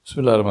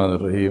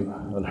Bismillahirrahmanirrahim.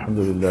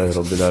 Alhamdulillahi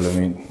Rabbil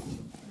Alameen.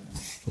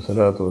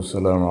 Wassalatu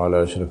wassalamu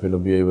ala ashrafil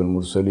anbiya'i wal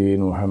mursaleen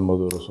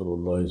Muhammadur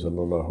Rasulullah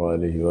sallallahu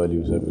alayhi wa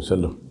alihi wa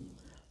sallam.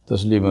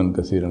 Tasliman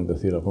kathiran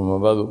kathira. Amma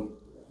ba'du.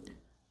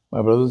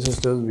 My brothers and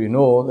sisters, we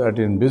know that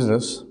in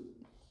business,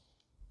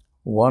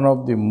 one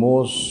of the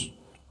most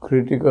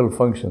critical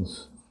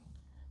functions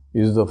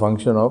is the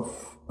function of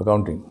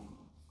accounting.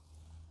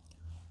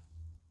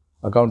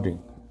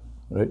 Accounting,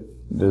 right?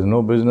 There is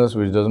no business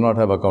which does not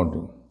have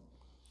accounting.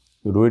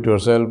 You do it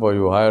yourself or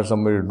you hire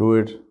somebody to do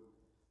it,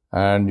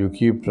 and you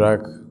keep track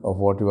of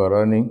what you are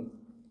earning,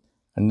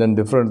 and then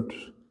different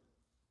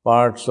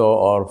parts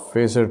or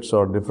facets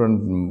or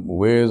different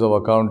ways of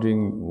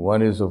accounting.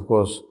 One is, of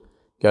course,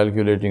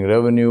 calculating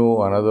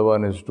revenue. Another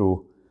one is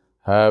to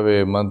have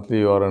a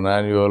monthly or an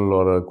annual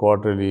or a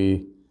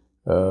quarterly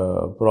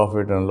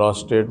profit and loss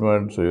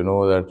statement, so you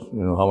know that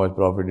how much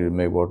profit you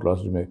make, what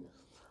loss you make.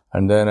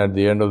 And then at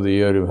the end of the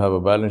year, you have a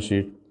balance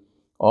sheet.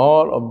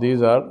 All of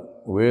these are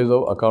ways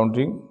of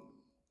accounting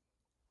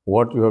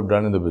what you have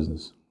done in the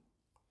business.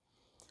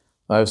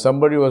 Now, if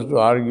somebody was to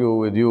argue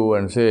with you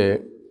and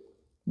say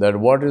that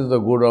what is the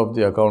good of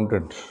the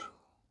accountant?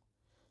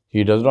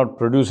 He does not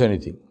produce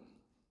anything,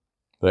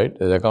 right?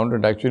 The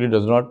accountant actually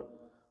does not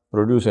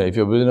produce anything. If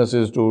your business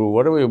is to,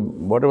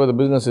 whatever the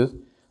business is,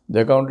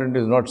 the accountant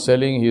is not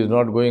selling, he is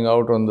not going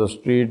out on the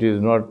street, he is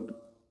not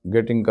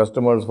getting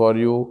customers for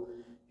you,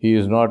 he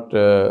is not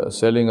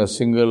selling a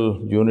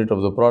single unit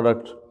of the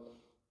product.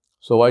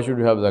 So why should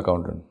you have the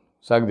accountant?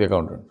 Sack the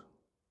accountant.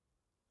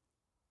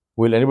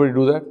 Will anybody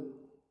do that?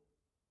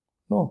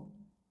 No.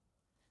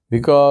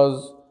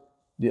 Because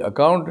the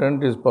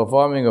accountant is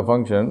performing a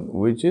function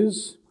which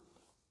is,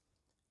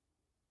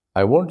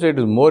 I won't say it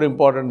is more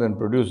important than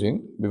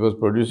producing, because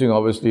producing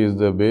obviously is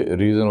the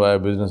reason why a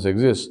business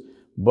exists,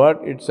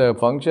 but it's a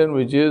function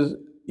which is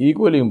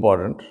equally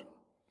important,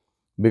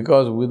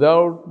 because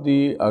without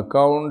the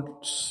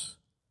accounts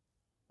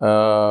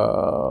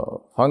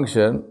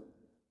function,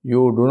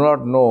 you do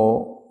not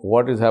know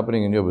what is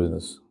happening in your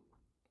business,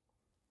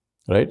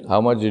 right?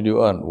 How much did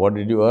you earn? What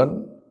did you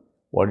earn?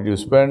 What did you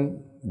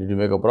spend? Did you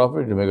make a profit?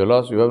 Did you make a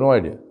loss? You have no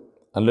idea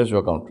unless you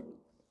account.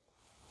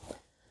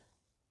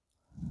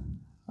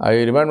 I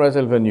remind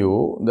myself and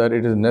you that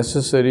it is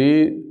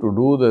necessary to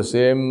do the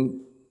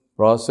same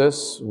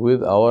process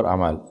with our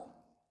amal.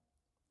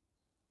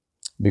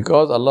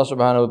 Because Allah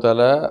subhanahu wa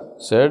ta'ala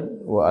said,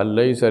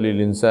 وَأَلَّيْسَ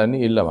لِلْإِنسَانِ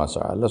إِلَّا مَا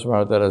سَعَى. Allah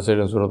subhanahu wa ta'ala said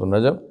in Surah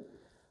Al-Najm,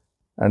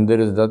 and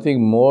there is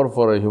nothing more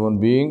for a human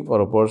being,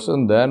 for a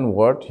person, than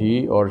what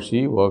he or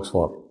she works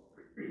for.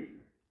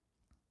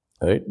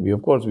 Right? We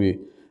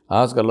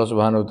ask Allah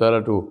subhanahu wa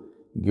ta'ala to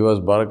give us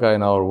barakah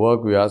in our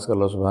work. We ask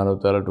Allah subhanahu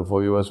wa ta'ala to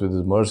forgive us with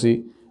His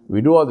mercy.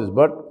 We do all this.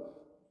 But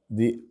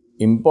the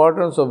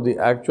importance of the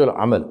actual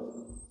amal.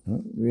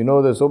 We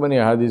know there are so many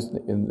hadiths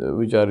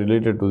which are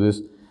related to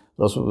this.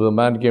 The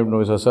man came to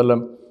Nabi Sallallahu Alaihi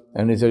Wasallam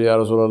and he said, Ya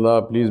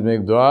Rasulullah, please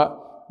make dua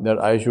that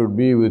I should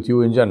be with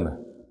you in Jannah.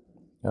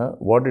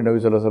 What did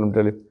Nabi Sallallahu Alaihi Wasallam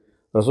tell him?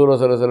 Rasulullah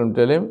Sallallahu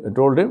Alaihi Wasallam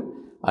told him,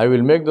 I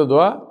will make the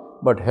dua,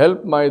 but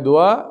help my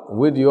dua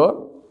with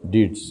your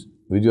deeds,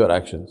 with your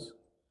actions.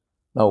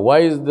 Now,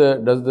 why does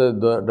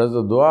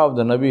the dua of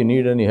the Nabi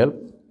need any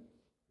help?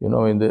 He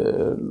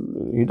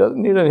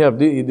doesn't need any help.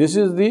 This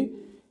is the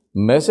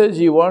message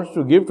he wants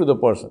to give to the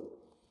person.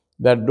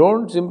 That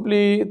don't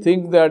simply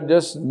think that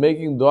just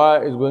making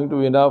dua is going to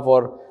be enough,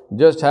 or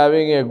just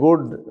having a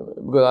good,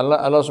 because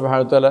Allah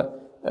subhanahu wa ta'ala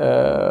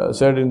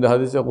said in the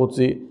Hadith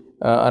Qudsi,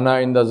 Ana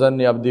inda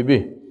zanni abdi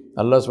bih.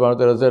 Allah subhanahu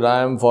wa ta'ala said,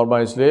 I am for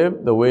my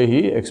slave the way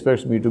he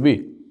expects me to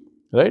be.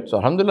 Right? So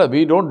alhamdulillah,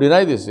 we don't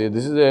deny this.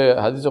 This is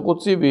a Hadith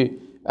Qudsi, we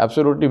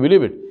absolutely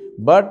believe it.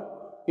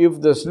 But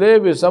if the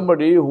slave is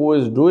somebody who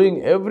is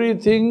doing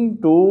everything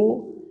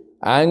to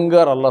anger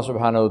Allah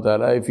subhanahu wa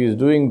ta'ala, if he is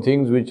doing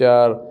things which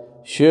are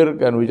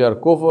shirk and which are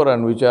kufr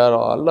and which are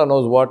Allah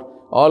knows what,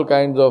 all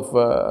kinds of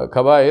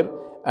kabair,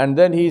 and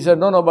then he said,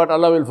 no, but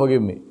Allah will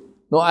forgive me.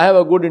 No, I have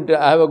a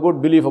good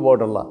belief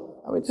about Allah.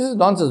 I mean, this is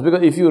nonsense,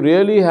 because if you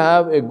really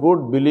have a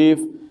good belief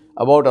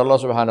about Allah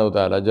subhanahu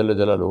wa ta'ala, Jalla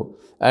Jalaluhu,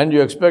 and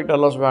you expect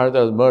Allah subhanahu wa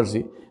ta'ala's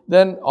mercy,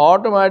 then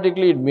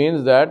automatically it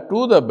means that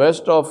to the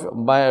best of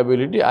my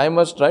ability, I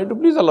must try to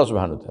please Allah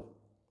subhanahu wa ta'ala.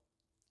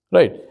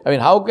 Right? I mean,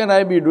 how can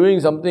I be doing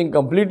something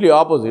completely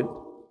opposite,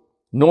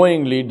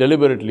 knowingly,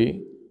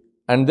 deliberately,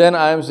 and then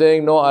I am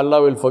saying, no,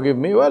 Allah will forgive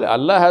me? Well,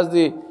 Allah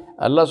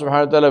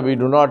subhanahu wa ta'ala, we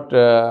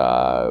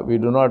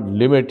do not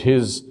limit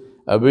His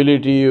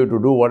ability to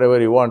do whatever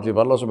He wants. If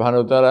Allah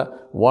subhanahu wa ta'ala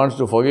wants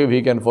to forgive,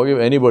 He can forgive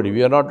anybody.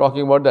 We are not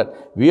talking about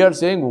that. We are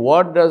saying,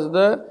 what does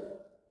the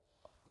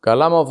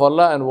kalam of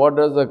Allah and what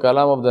does the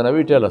kalam of the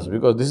Nabi tell us?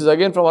 Because this is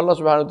again from Allah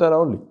subhanahu wa ta'ala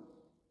only.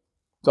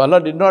 So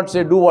Allah did not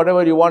say, do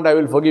whatever you want, I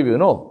will forgive you.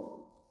 No.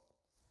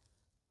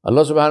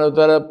 Allah subhanahu wa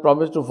ta'ala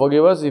promised to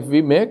forgive us if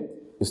we make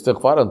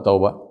istighfar and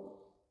tawbah.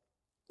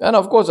 And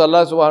of course,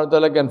 Allah subhanahu wa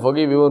ta'ala can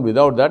forgive even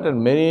without that.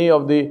 And many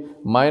of the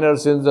minor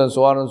sins and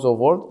so on and so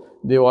forth,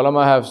 the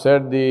ulama have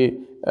said, the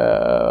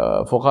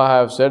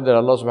fuqaha have said that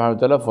Allah subhanahu wa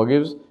ta'ala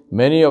forgives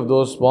many of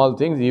those small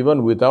things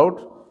even without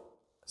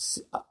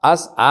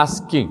us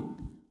asking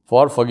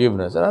for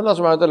forgiveness. And Allah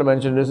subhanahu wa ta'ala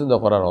mentioned this in the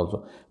Quran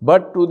also.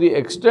 But to the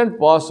extent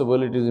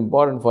possible, it is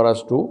important for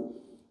us to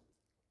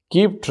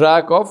keep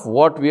track of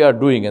what we are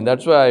doing. And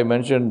that's why I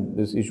mentioned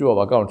this issue of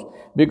accounts.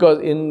 Because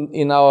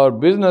in our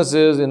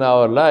businesses, in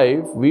our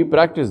life, we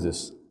practice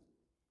this.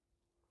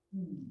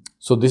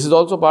 So this is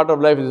also part of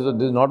life. This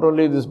is not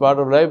only this part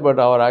of life, but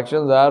our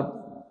actions are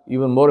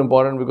even more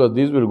important because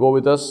these will go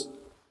with us,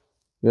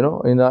 in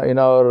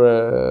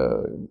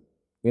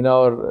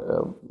our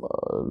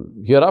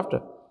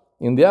hereafter,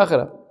 in the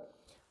akhirah.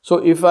 So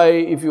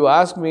if you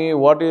ask me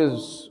what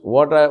is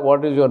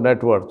your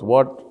net worth,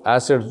 what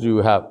assets do you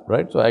have,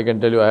 right? So I can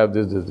tell you I have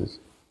this.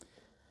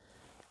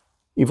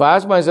 If I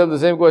ask myself the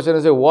same question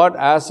and say, what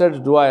assets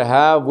do I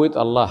have with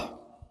Allah?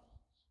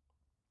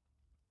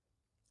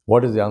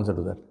 What is the answer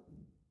to that?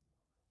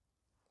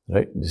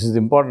 Right? This is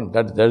important.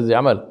 That is the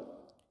amal.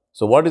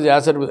 So what is the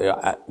asset?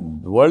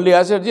 Worldly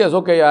assets, yes,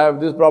 okay, I have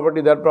this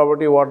property, that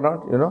property,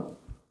 whatnot,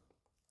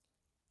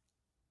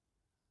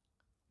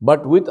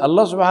 But with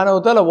Allah subhanahu wa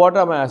ta'ala, what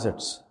are my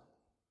assets?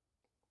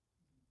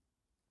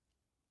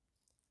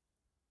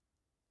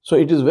 So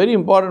it is very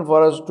important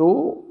for us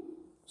to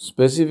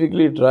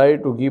specifically try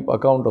to keep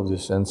account of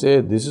this and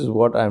say, this is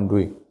what I am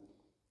doing.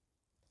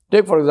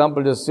 Take for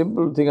example, just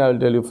simple thing I will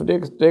tell you.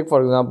 Take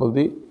for example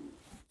the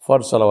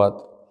Fard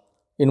Salawat.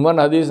 In one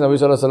hadith, Nabi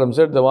Sallallahu Alaihi Wasallam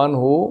said, the one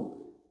who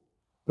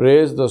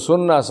prays the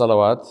Sunnah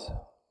Salawat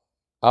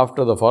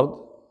after the Fard,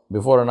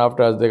 before and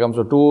after as they come.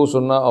 So 2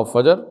 Sunnah of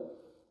Fajr,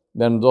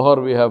 then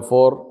Dhuhr we have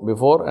 4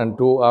 before and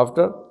 2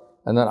 after,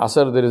 and then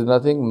Asr there is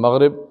nothing,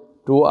 Maghrib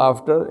 2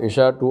 after,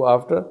 Isha 2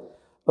 after.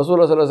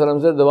 Rasulullah Sallallahu Alaihi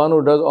Wasallam said, the one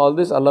who does all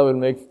this, Allah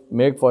will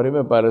make for him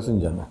a palace in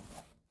Jannah.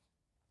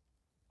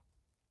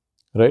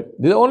 Right?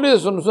 This is only the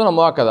Sunnah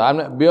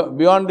Muakkada.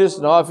 Beyond this,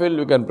 Nawafil,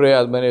 you can pray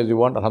as many as you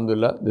want.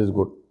 Alhamdulillah, this is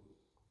good.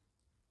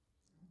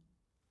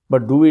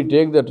 But do we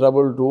take the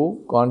trouble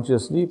to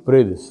consciously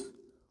pray this?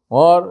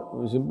 Or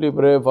we simply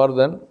pray for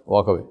then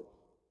walk away?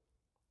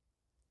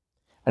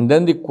 And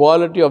then the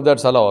quality of that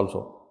salah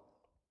also.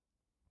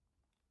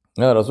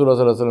 Rasulullah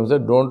Sallallahu Alaihi Wasallam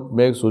said, don't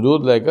make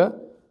sujood like a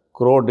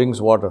crow drinks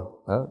water.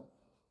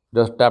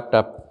 Just tap.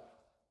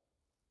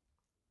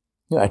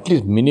 At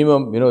least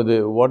minimum,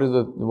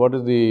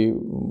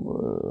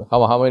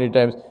 how many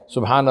times?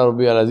 Subhana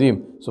Rabbiyal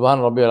Azim,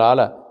 Subhana Rabbiyal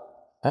Ala.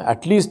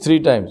 At least 3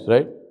 times,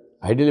 right?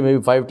 Ideally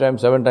maybe 5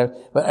 times, 7 times,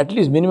 but at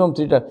least minimum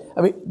 3 times.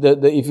 I mean,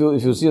 if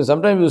you see,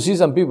 sometimes you see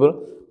some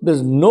people,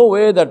 there's no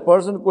way that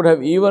person could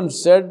have even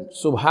said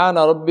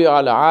Subhana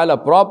Rabbiyal Ala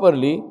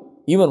properly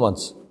even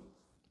once.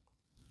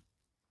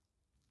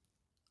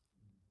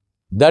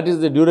 That is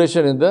the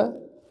duration in the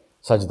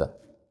sajda.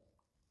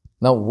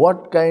 Now,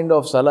 what kind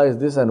of salah is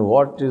this and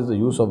what is the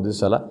use of this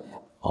salah?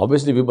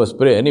 Obviously, we must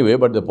pray anyway,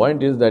 but the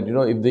point is that,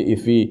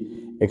 if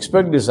we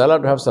expect the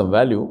salah to have some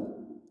value,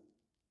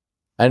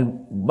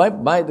 and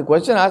the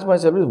question I ask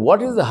myself is,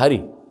 what is the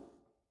hurry?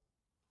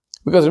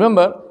 Because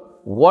remember,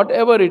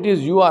 whatever it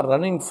is you are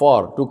running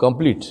for to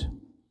complete,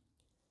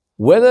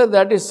 whether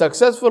that is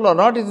successful or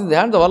not is in the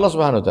hands of Allah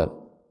subhanahu wa ta'ala.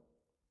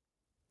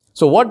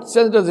 So what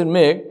sense does it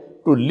make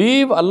to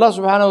leave Allah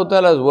subhanahu wa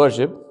ta'ala's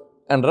worship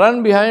and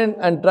run behind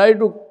and try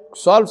to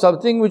solve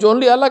something which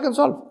only Allah can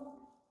solve?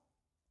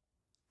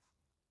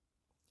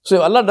 So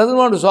if Allah doesn't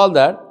want to solve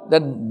that,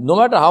 then no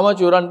matter how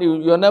much you run,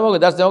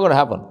 that's never going to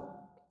happen.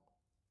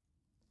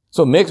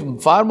 So it makes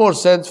far more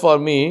sense for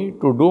me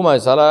to do my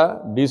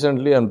salah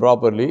decently and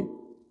properly,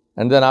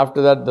 and then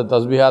after that the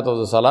tasbihat of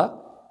the salah,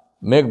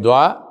 make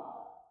dua,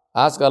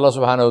 ask Allah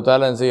subhanahu wa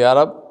ta'ala and say, Ya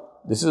Rab,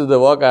 this is the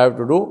work I have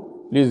to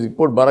do, please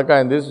put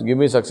barakah in this, give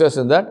me success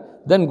in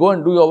that, then go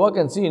and do your work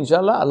and see,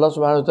 inshallah, Allah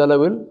subhanahu wa ta'ala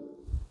will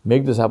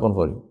make this happen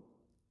for you.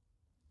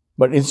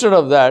 But instead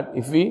of that,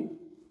 if we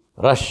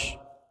rush,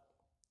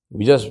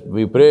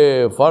 we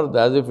pray fard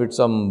as if it's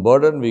some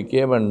burden, we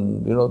came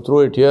and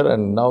threw it here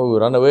and now we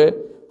run away,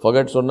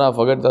 forget sunnah,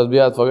 forget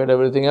tasbihat, forget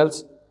everything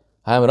else.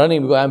 I am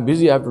running because I am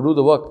busy, I have to do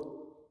the work.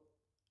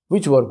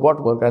 Which work?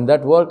 What work? And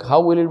that work,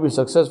 how will it be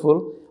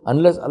successful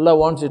unless Allah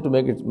wants to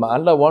make it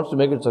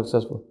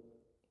successful?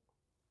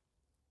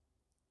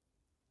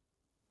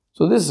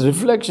 So this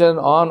reflection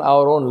on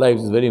our own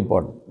lives is very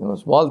important.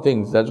 Small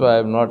things, that's why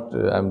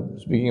I'm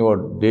speaking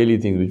about daily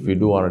things which we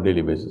do on a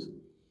daily basis.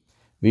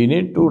 We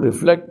need to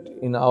reflect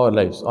in our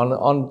lives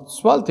on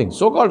small things,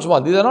 so-called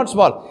small. These are not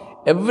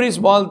small. Every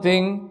small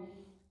thing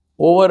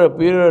over a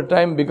period of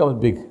time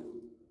becomes big.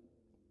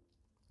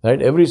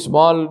 Right? Every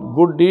small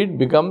good deed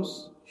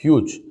becomes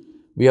huge.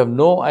 We have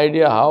no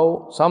idea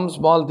how some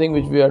small thing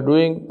which we are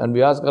doing, and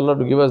we ask Allah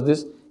to give us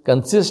this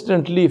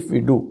consistently if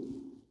we do.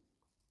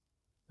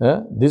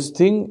 This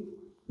thing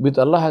with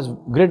Allah has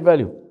great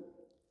value.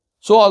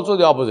 So also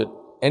the opposite.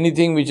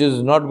 Anything which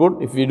is not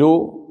good, if we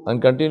do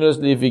and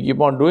continuously if we keep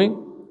on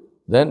doing,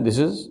 then this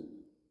is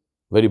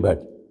very bad.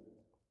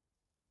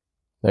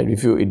 Right?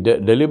 If you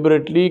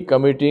deliberately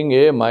committing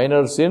a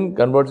minor sin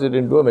converts it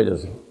into a major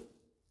sin.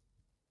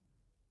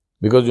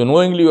 Because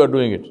knowingly you are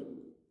doing it.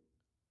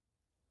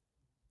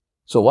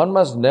 So one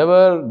must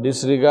never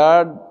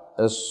disregard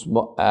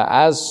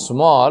as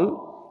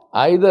small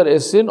either a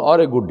sin or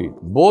a good deed.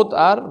 Both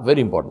are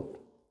very important,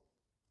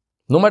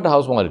 no matter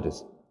how small it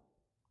is.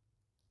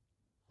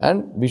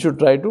 And we should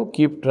try to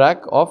keep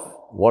track of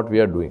what we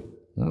are doing.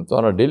 So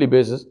on a daily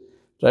basis,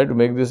 try to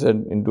make this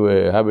into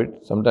a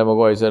habit. Some time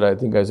ago I said,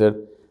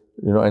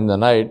 in the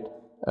night,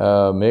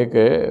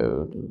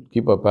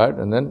 keep a pad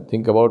and then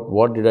think about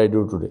what did I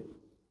do today?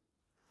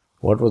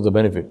 What was the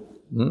benefit?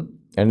 And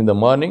in the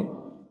morning,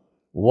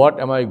 what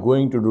am I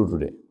going to do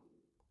today?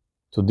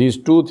 So these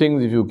two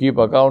things, if you keep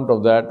account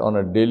of that on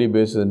a daily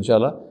basis,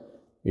 inshallah,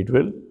 it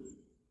will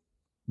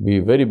be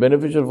very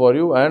beneficial for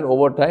you, and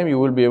over time you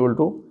will be able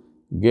to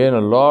gain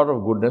a lot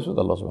of goodness with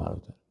Allah subhanahu wa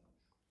ta'ala.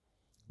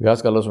 We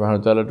ask Allah subhanahu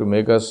wa ta'ala to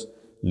make us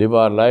live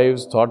our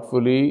lives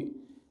thoughtfully,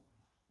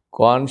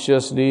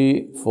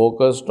 consciously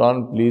focused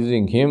on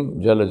pleasing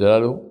Him, Jalla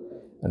Jalaluhu.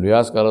 And we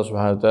ask Allah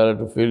subhanahu wa ta'ala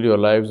to fill your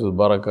lives with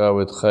barakah,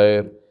 with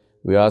khair.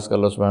 We ask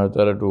Allah subhanahu wa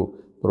ta'ala to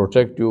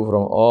protect you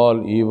from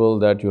all evil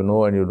that you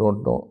know and you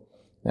don't know.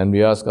 And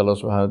we ask Allah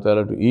subhanahu wa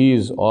ta'ala to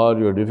ease all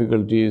your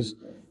difficulties.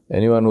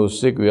 Anyone who is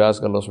sick, we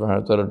ask Allah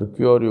subhanahu wa ta'ala to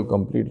cure you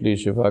completely,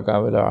 shifa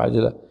kamila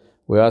ajila.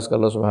 We ask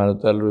Allah subhanahu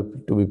wa ta'ala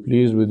to be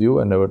pleased with you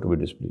and never to be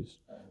displeased.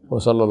 Wa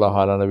sallallahu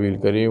ala nabiyil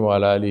kareem wa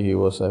ala alihi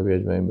wa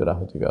sahbihi ajma'in bi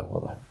rahmatika ya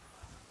arhamar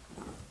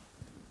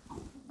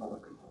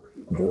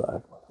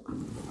rahimin.